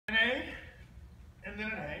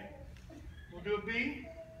then an A. We'll do a B,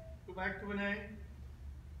 go back to an A,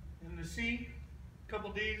 and the C, a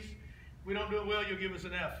couple Ds. If we don't do it well, you'll give us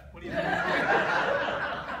an F. What do you think?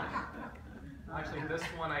 Actually, this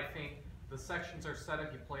one, I think, the sections are set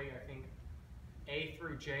up. You play, I think, A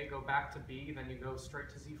through J, go back to B, then you go straight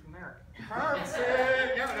to Z from there.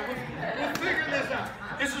 Perfect. Yeah, we'll figure this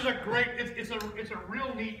out. This is a great. It's a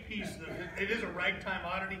real neat piece. It is a ragtime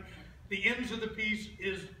oddity. The ends of the piece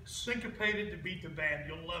is syncopated to beat the band.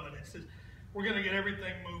 You'll love it. It says we're going to get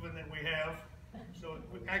everything moving that we have. So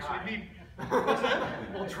we actually need. What's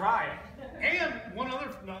that? We'll try. And one other.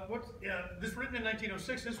 This written in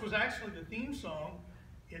 1906. This was actually the theme song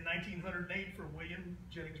in 1908 for William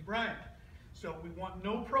Jennings Bryan. So we want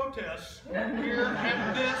no protests here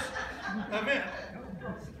at this event.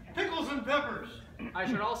 Pickles and peppers. I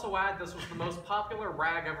should also add this was the most popular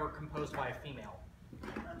rag ever composed by a female.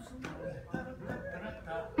 Absolutely.